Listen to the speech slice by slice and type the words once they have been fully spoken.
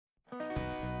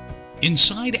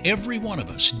Inside every one of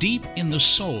us, deep in the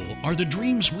soul, are the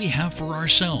dreams we have for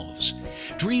ourselves.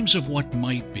 Dreams of what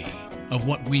might be, of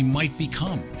what we might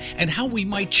become, and how we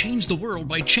might change the world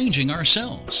by changing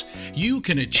ourselves. You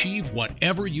can achieve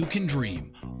whatever you can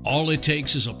dream. All it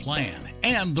takes is a plan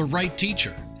and the right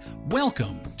teacher.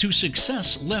 Welcome to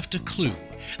Success Left a Clue,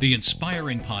 the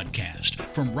inspiring podcast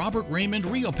from Robert Raymond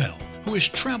Riopel, who has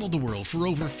traveled the world for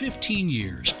over 15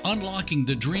 years, unlocking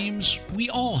the dreams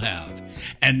we all have.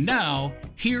 And now,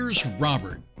 here's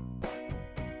Robert.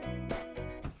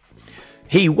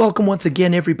 Hey, welcome once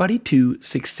again, everybody, to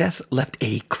Success Left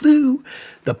a Clue,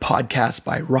 the podcast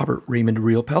by Robert Raymond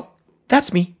Riopel.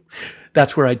 That's me.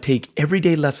 That's where I take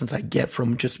everyday lessons I get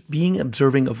from just being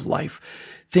observing of life,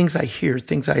 things I hear,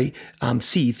 things I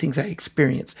see, things I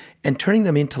experience, and turning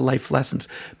them into life lessons.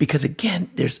 Because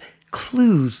again, there's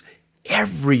clues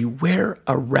everywhere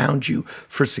around you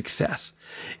for success.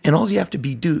 And all you have to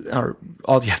be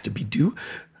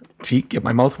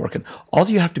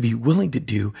willing to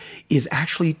do is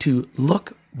actually to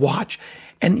look, watch,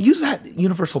 and use that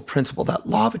universal principle, that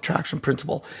law of attraction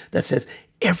principle that says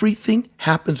everything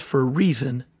happens for a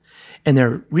reason, and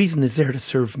their reason is there to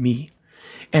serve me.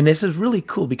 And this is really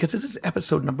cool because this is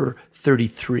episode number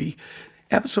 33.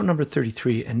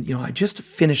 And I just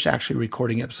finished actually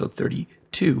recording episode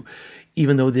 32,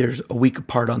 even though there's a week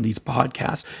apart on these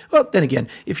podcasts. Well, then again,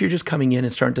 if you're just coming in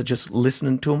and starting to just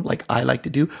listen to them like I like to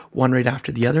do, one right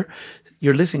after the other,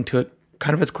 you're listening to it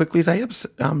kind of as quickly as I have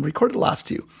recorded the last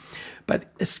two. But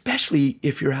especially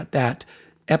if you're at that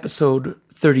episode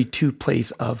 32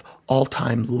 place of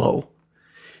all-time low.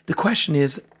 The question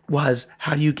was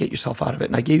how do you get yourself out of it?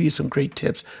 And I gave you some great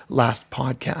tips last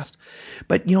podcast.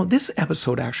 But, this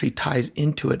episode actually ties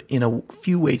into it in a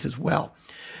few ways as well.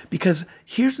 Because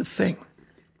here's the thing.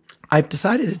 I've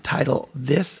decided to title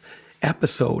this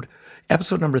episode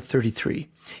number 33,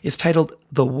 is titled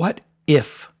The What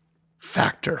If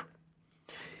Factor.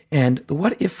 And the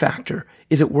what if factor,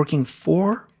 is it working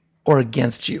for or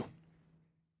against you?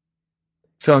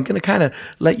 So I'm going to kind of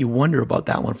let you wonder about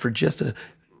that one for just a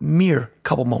mere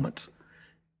couple moments.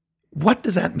 What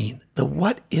does that mean? The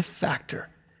what if factor.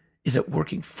 Is it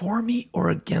working for me or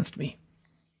against me?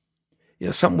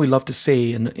 Something we love to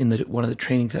say in one of the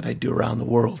trainings that I do around the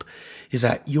world is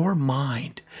that your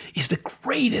mind is the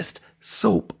greatest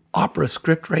soap opera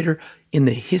scriptwriter in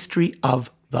the history of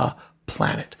the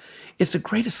planet. It's the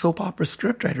greatest soap opera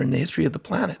scriptwriter in the history of the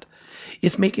planet.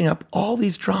 It's making up all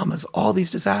these dramas, all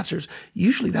these disasters.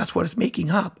 Usually that's what it's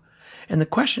making up. And the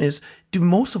question is, do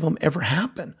most of them ever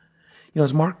happen?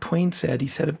 As Mark Twain said, he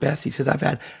said it best. He said, I've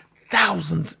had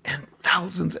thousands and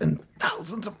thousands and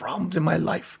thousands of problems in my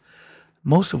life,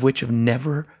 most of which have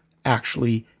never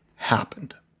actually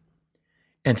happened.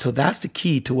 And so that's the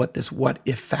key to what this what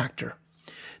if factor.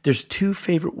 There's two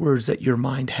favorite words that your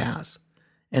mind has,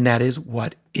 and that is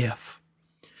what if.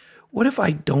 What if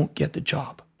I don't get the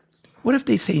job? What if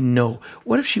they say no?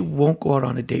 What if she won't go out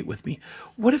on a date with me?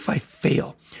 What if I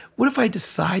fail? What if I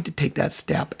decide to take that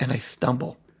step and I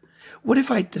stumble? What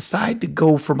if I decide to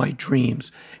go for my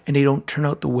dreams and they don't turn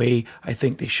out the way I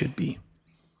think they should be?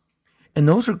 And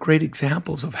those are great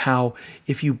examples of how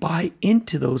if you buy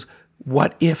into those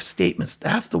what if statements,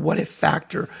 that's the what if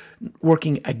factor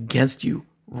working against you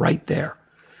right there.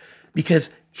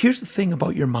 Because here's the thing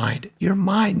about your mind. Your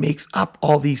mind makes up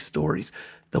all these stories,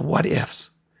 the what ifs.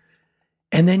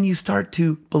 And then you start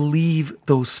to believe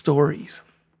those stories.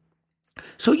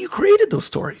 So you created those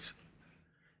stories.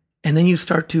 And then you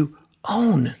start to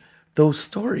own those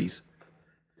stories.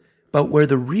 But where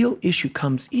the real issue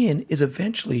comes in is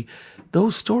eventually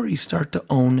those stories start to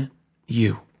own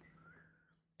you.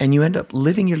 And you end up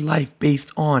living your life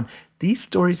based on these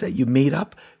stories that you made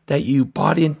up, that you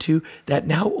bought into, that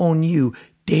now own you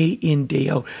day in, day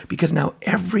out. Because now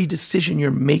every decision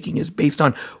you're making is based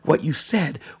on what you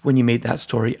said when you made that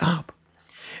story up.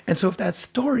 And so if that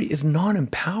story is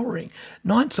non-empowering,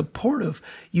 non-supportive,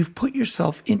 you've put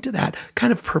yourself into that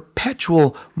kind of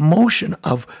perpetual motion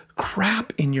of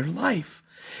crap in your life.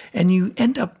 And you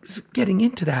end up getting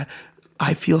into that.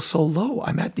 I feel so low.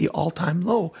 I'm at the all-time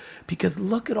low because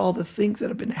look at all the things that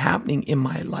have been happening in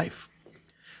my life.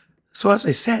 So as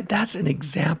I said, that's an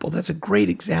example. That's a great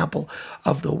example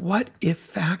of the what if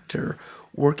factor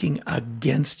working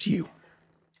against you.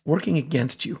 Working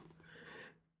against you.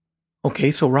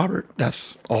 Okay, so Robert,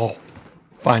 that's all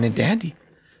fine and dandy.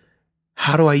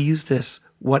 How do I use this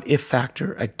what if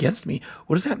factor against me?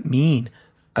 What does that mean?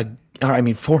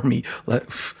 For me.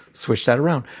 Let's switch that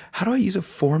around. How do I use it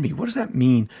for me? What does that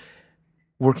mean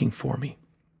working for me?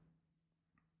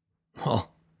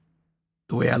 Well,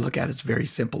 the way I look at it is very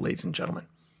simple, ladies and gentlemen.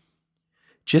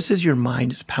 Just as your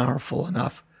mind is powerful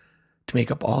enough to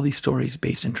make up all these stories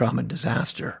based in trauma and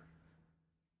disaster,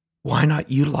 why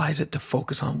not utilize it to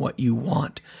focus on what you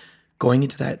want? Going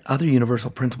into that other universal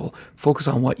principle, focus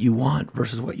on what you want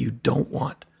versus what you don't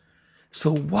want.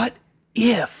 So what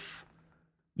if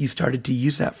you started to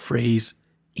use that phrase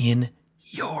in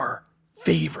your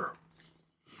favor?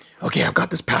 Okay, I've got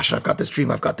this passion, I've got this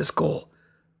dream, I've got this goal.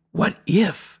 What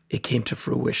if it came to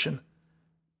fruition?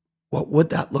 What would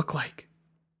that look like?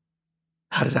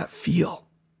 How does that feel?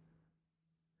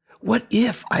 What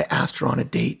if I asked her on a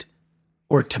date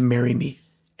or to marry me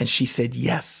and she said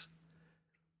yes?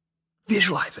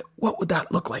 Visualize it. What would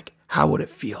that look like? How would it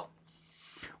feel?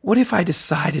 What if I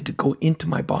decided to go into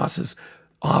my boss's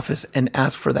office and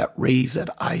ask for that raise that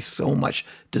I so much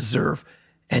deserve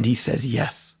and he says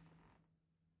yes?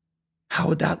 How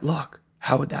would that look?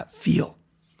 How would that feel?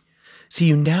 See,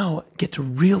 you now get to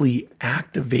really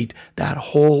activate that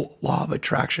whole law of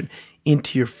attraction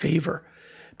into your favor,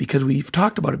 because we've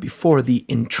talked about it before, the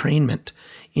entrainment,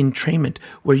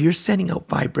 where you're sending out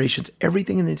vibrations.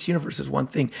 Everything in this universe is one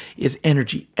thing, is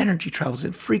energy. Energy travels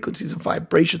in frequencies and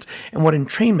vibrations. And what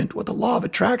entrainment, what the law of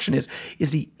attraction is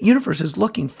the universe is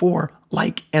looking for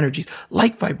like energies,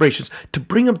 like vibrations, to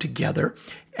bring them together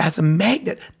as a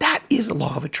magnet. That is a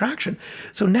law of attraction.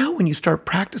 So now when you start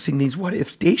practicing these what if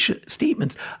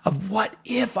statements of what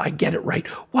if I get it right?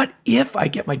 What if I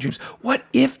get my dreams? What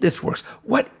if this works?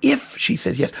 What if she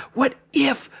says yes? What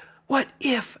if?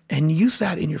 And use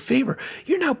that in your favor.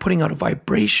 You're now putting out a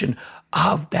vibration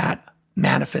of that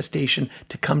manifestation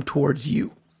to come towards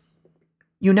you.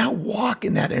 You now walk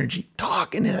in that energy,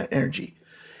 talk in that energy.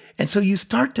 And so you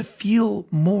start to feel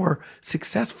more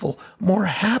successful, more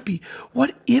happy.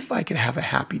 What if I could have a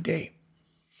happy day?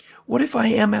 What if I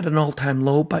am at an all-time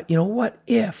low, but what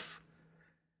if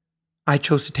I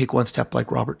chose to take one step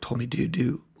like Robert told me to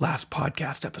do last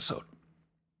podcast episode?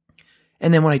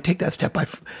 And then when I take that step, I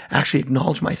actually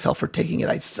acknowledge myself for taking it.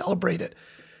 I celebrate it.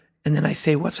 And then I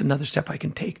say, what's another step I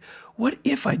can take? What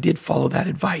if I did follow that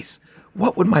advice?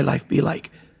 What would my life be like?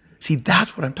 See,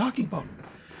 that's what I'm talking about.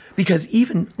 Because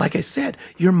even, like I said,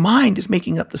 your mind is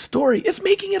making up the story. It's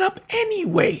making it up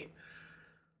anyway.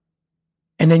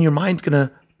 And then your mind's going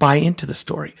to buy into the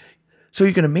story. So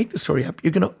you're going to make the story up.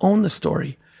 You're going to own the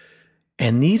story.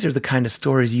 And these are the kind of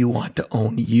stories you want to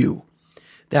own you.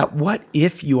 That what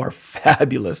if you are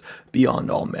fabulous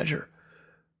beyond all measure?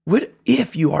 What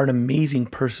if you are an amazing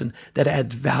person that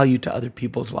adds value to other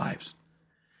people's lives?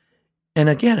 And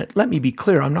again, let me be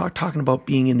clear. I'm not talking about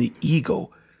being in the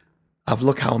ego of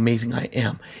look how amazing I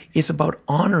am. It's about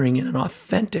honoring in an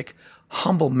authentic,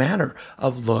 humble manner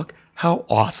of look how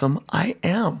awesome I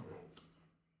am.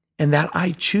 And that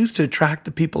I choose to attract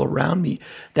the people around me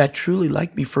that truly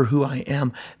like me for who I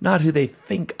am, not who they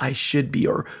think I should be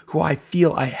or who I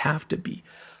feel I have to be.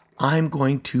 I'm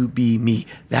going to be me,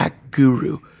 that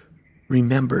guru.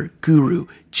 Remember, guru,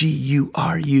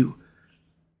 G-U-R-U.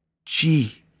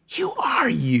 G, you are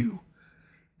you.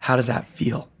 How does that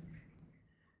feel?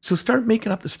 So start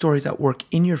making up the stories that work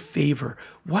in your favor.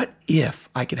 What if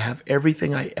I could have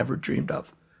everything I ever dreamed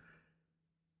of?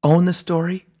 Own the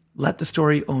story. Let the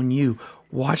story own you.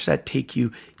 Watch that take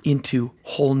you into a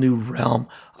whole new realm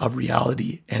of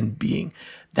reality and being.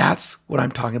 That's what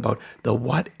I'm talking about. The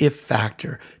what if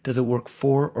factor. Does it work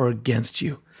for or against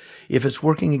you? If it's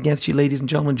working against you, ladies and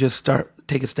gentlemen, just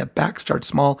take a step back, start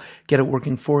small, get it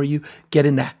working for you. Get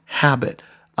in the habit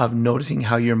of noticing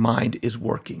how your mind is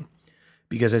working.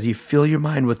 Because as you fill your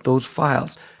mind with those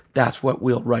files, that's what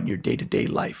will run your day-to-day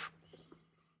life.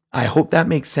 I hope that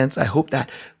makes sense. I hope that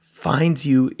finds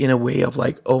you in a way of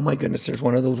like, oh my goodness, there's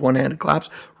one of those one-handed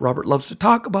claps Robert loves to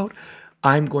talk about.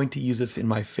 I'm going to use this in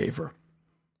my favor.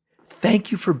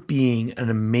 Thank you for being an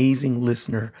amazing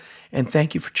listener, and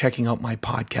thank you for checking out my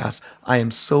podcast. I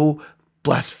am so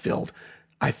blessed-filled.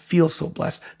 I feel so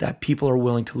blessed that people are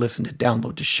willing to listen, to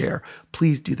download, to share.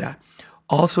 Please do that.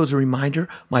 Also, as a reminder,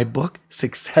 my book,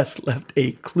 Success Left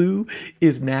a Clue,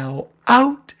 is now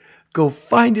out. Go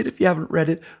find it if you haven't read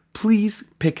it. Please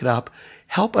pick it up.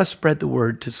 Help us spread the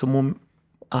word to so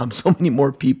many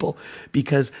more people,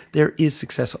 because there is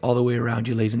success all the way around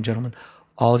you, ladies and gentlemen.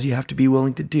 All you have to be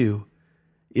willing to do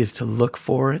is to look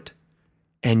for it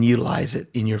and utilize it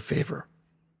in your favor.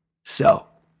 So,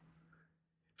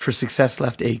 for Success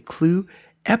Left a Clue,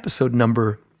 episode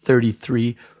number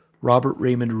 33, Robert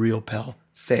Raymond Riopel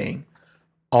saying,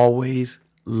 always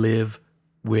live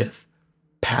with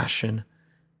passion.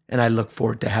 And I look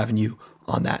forward to having you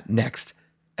on that next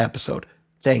episode.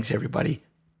 Thanks, everybody.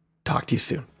 Talk to you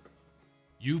soon.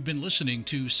 You've been listening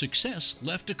to Success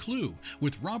Left a Clue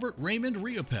with Robert Raymond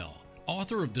Riopel.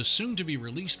 author of the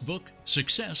soon-to-be-released book,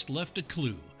 Success Left a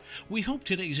Clue. We hope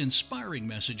today's inspiring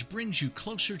message brings you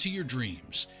closer to your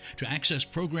dreams. To access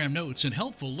program notes and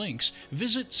helpful links,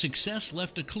 visit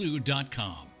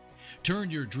successleftaclue.com.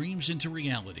 Turn your dreams into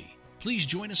reality. Please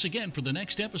join us again for the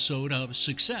next episode of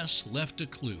Success Left a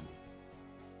Clue.